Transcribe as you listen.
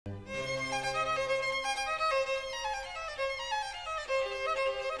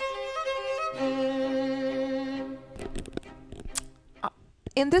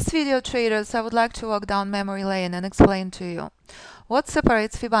In this video, traders, I would like to walk down memory lane and explain to you what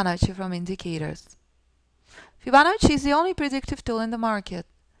separates Fibonacci from indicators. Fibonacci is the only predictive tool in the market.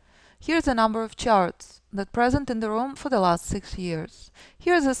 Here's a number of charts that present in the room for the last 6 years.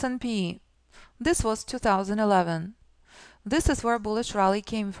 Here's S&P. This was 2011. This is where bullish rally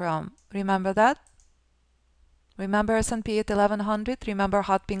came from. Remember that? Remember S&P at 1100? Remember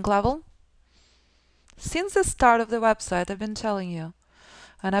hot pink level? Since the start of the website, I've been telling you,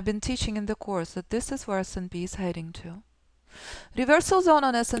 and I've been teaching in the course, that this is where S&P is heading to. Reversal zone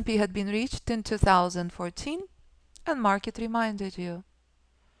on S&P had been reached in 2014, and market reminded you.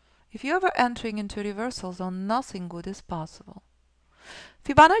 If you ever entering into reversal zone, nothing good is possible.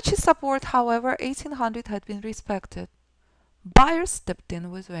 Fibonacci support, however, 1800 had been respected. Buyers stepped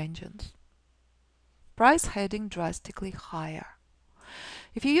in with vengeance. Price heading drastically higher.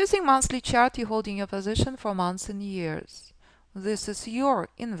 If you're using monthly chart, you're holding your position for months and years. This is your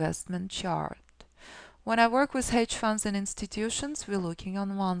investment chart. When I work with hedge funds and institutions, we're looking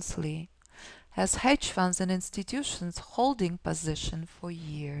on monthly, as hedge funds and institutions holding position for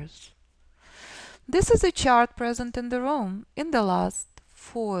years. This is a chart present in the room in the last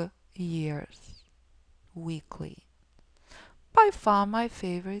 4 years, weekly. By far my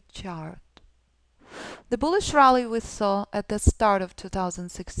favorite chart. The bullish rally we saw at the start of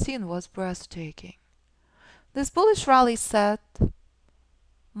 2016 was breathtaking. This bullish rally said,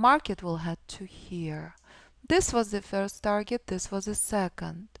 market will head to here. This was the first target, this was the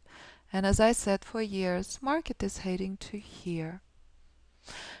second. And as I said for years, market is heading to here.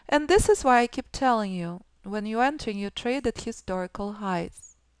 And this is why I keep telling you, when you enter, you trade at historical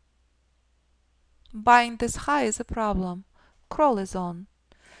highs. Buying this high is a problem. Crawl is on.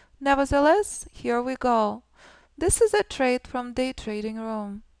 Nevertheless, here we go. This is a trade from day trading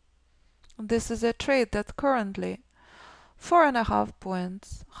room. This is a trade that currently 4.5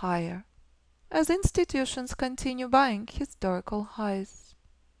 points higher, as institutions continue buying historical highs.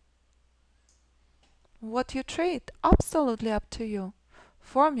 What you trade, absolutely up to you.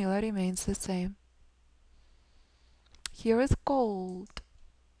 Formula remains the same. Here is gold.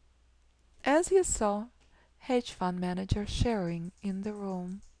 As you saw, hedge fund manager sharing in the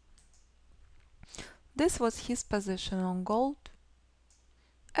room. This was his position on gold,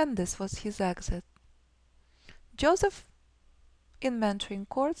 and this was his exit. Joseph, in mentoring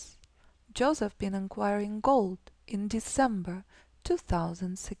course, Joseph been acquiring gold in December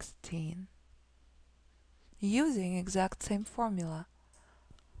 2016, using exact same formula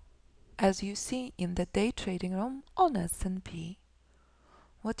as you see in the day trading room on S&P.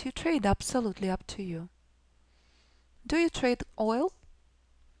 What you trade, absolutely up to you. Do you trade oil?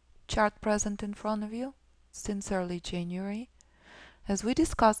 Chart present in front of you since early January, as we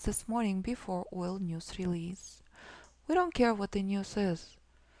discussed this morning before oil news release. We don't care what the news is.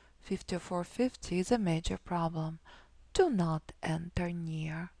 54.50 is a major problem. Do not enter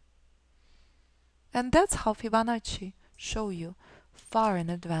near. And that's how Fibonacci show you far in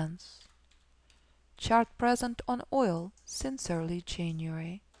advance. Chart present on oil since early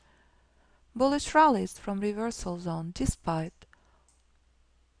January. Bullish rallies from reversal zone despite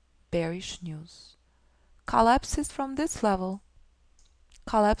bearish news. Collapses from this level.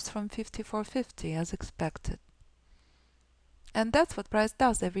 Collapse from 54.50 as expected. And that's what price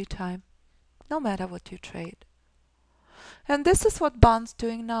does every time, no matter what you trade. And this is what bonds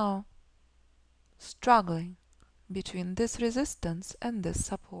doing now. Struggling between this resistance and this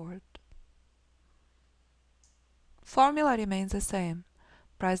support. Formula remains the same.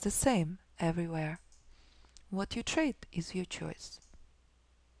 Price the same everywhere. What you trade is your choice.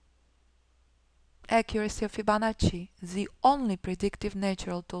 Accuracy of Fibonacci, the only predictive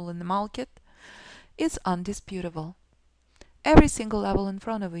natural tool in the market, is undisputable. Every single level in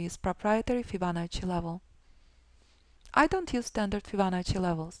front of you is proprietary Fibonacci level. I don't use standard Fibonacci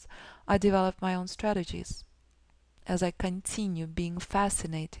levels. I develop my own strategies. As I continue being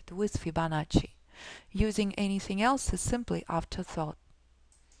fascinated with Fibonacci, using anything else is simply afterthought.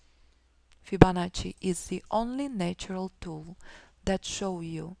 Fibonacci is the only natural tool that shows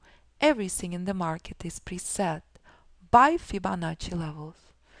you everything in the market is preset by Fibonacci levels,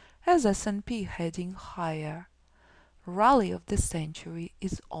 as S&P heading higher. Rally of the century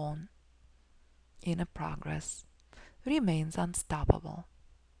is on, in a progress, remains unstoppable.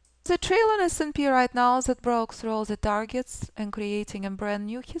 The trail on S&P right now that broke through all the targets and creating a brand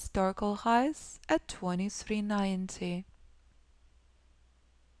new historical highs at 2390.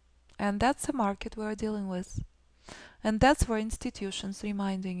 And that's the market we're dealing with. And that's where institutions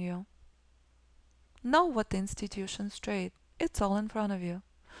reminding you. Know what the institutions trade. It's all in front of you.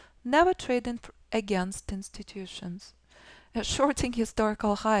 Never trade against institutions. as shorting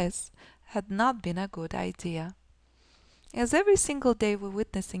historical highs had not been a good idea, as every single day we're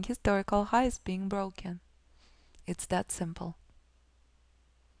witnessing historical highs being broken. It's that simple.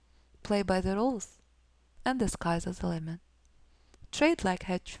 Play by the rules, and the sky's the limit. Trade like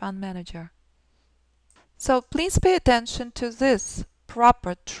hedge fund manager. So please pay attention to this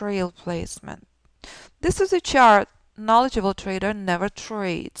proper trail placement. This is a chart knowledgeable trader never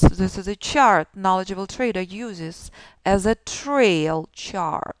trades. This is a chart knowledgeable trader uses as a trail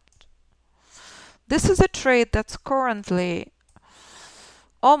chart. This is a trade that's currently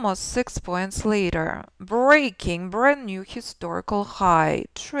almost 6 points later, breaking brand new historical high.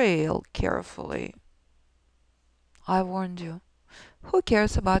 Trail carefully. I warned you. Who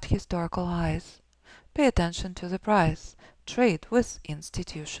cares about historical highs? Pay attention to the price. Trade with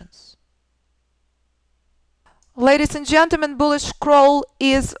institutions. Ladies and gentlemen, bullish scroll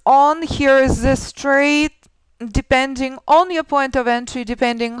is on. Here is this trade. Depending on your point of entry,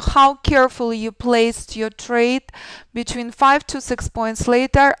 depending how carefully you placed your trade, between 5 to 6 points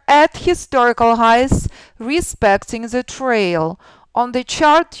later at historical highs, respecting the trail. On the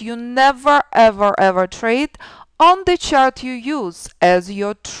chart you never ever trade. On the chart you use as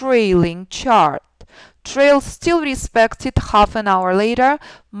your trailing chart. Trail still respected half an hour later,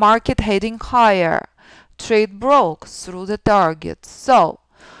 market heading higher. Trade broke through the target. So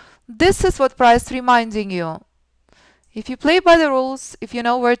this is what price reminding you. If you play by the rules, if you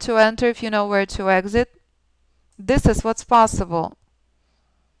know where to enter, if you know where to exit, this is what's possible.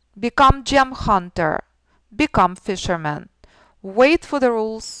 Become gem hunter, become fisherman. Wait for the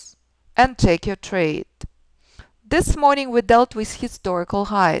rules and take your trade. This morning we dealt with historical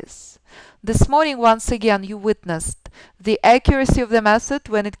highs. This morning once again you witnessed the accuracy of the method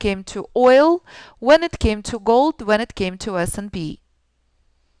when it came to oil, when it came to gold, when it came to S&P.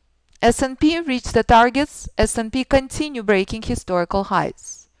 S&P reached the targets, S&P continue breaking historical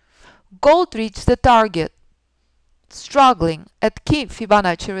highs. Gold reached the target, struggling at key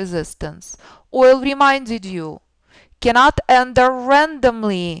Fibonacci resistance. Oil reminded you, cannot enter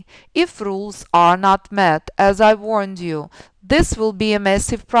randomly if rules are not met. As I warned you, this will be a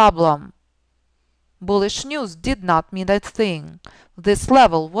massive problem. Bullish news did not mean a thing. This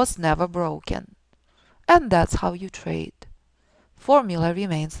level was never broken. And that's how you trade. Formula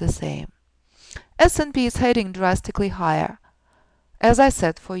remains the same. S&P is heading drastically higher, as I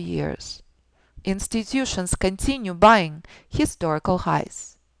said for years. Institutions continue buying historical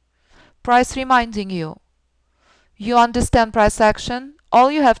highs. Price reminding you. You understand price action?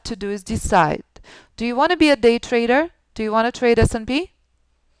 All you have to do is decide. Do you want to be a day trader? Do you want to trade S&P?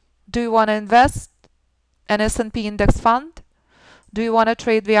 Do you want to invest an S&P index fund? Do you want to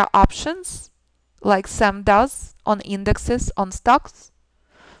trade via options, like Sam does, on indexes, on stocks?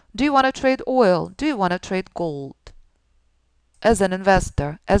 Do you want to trade oil? Do you want to trade gold? As an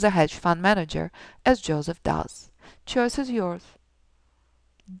investor, as a hedge fund manager, as Joseph does. Choice is yours.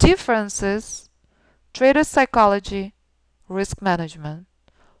 Differences: trader psychology, risk management.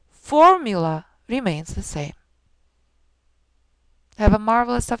 Formula remains the same. Have a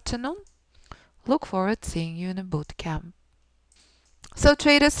marvelous afternoon. Look forward to seeing you in a boot camp. So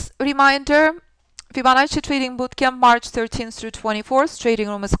traders, reminder, Fibonacci Trading Bootcamp March 13th through 24th. Trading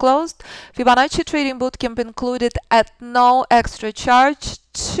room is closed. Fibonacci Trading Bootcamp included at no extra charge.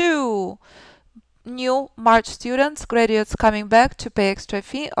 2 new March students, graduates coming back to pay extra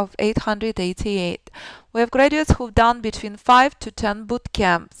fee of $888. We have graduates who've done between 5 to 10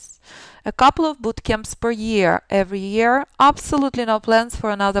 bootcamps. A couple of bootcamps per year, every year. Absolutely no plans for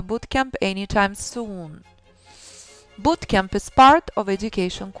another bootcamp anytime soon. Bootcamp is part of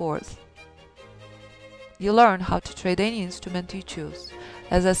education course. You learn how to trade any instrument you choose,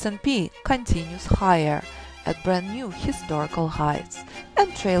 as S&P continues higher at brand new historical highs,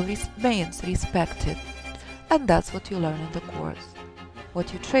 and trail remains respected. And that's what you learn in the course.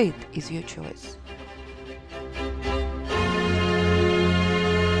 What you trade is your choice.